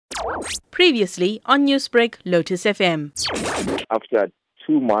Previously on Newsbreak, Lotus FM. After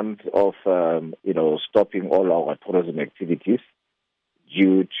 2 months of, stopping all our tourism activities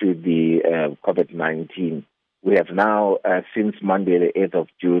due to the COVID-19, we have now, since Monday, the 8th of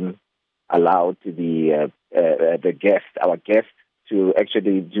June, allowed our guests, to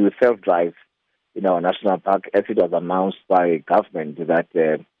actually do self-drives in our national park, as it was announced by government that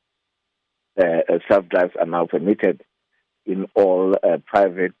self-drives are now permitted in all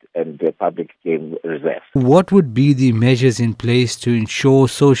private and public game reserves. What would be the measures in place to ensure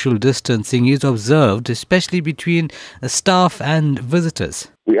social distancing is observed, especially between staff and visitors?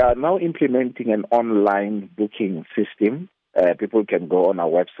 We are now implementing an online booking system. People can go on our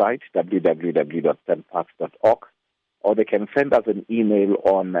website, www.SANParks.org, or they can send us an email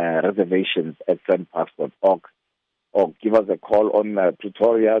on reservations@SANParks.org, or give us a call on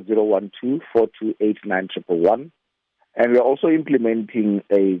Pretoria 012-428-9111. And we are also implementing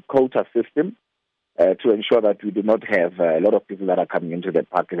a quota system to ensure that we do not have a lot of people that are coming into the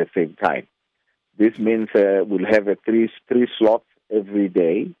park at the same time. This means we'll have three slots every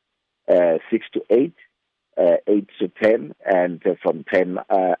day, 6 to 8, 8 to 10, and from 10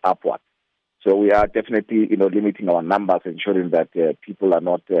 upwards. So we are definitely, limiting our numbers, ensuring that people are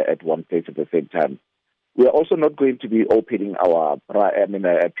not at one place at the same time. We are also not going to be opening our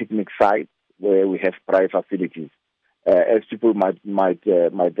picnic sites where we have private facilities. As people might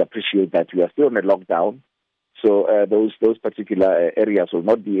appreciate that we are still on a lockdown, so those particular areas will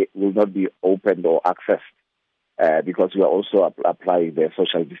not be opened or accessed because we are also applying the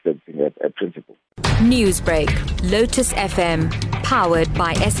social distancing principle. Newsbreak, Lotus FM, powered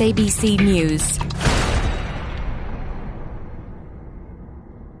by SABC News.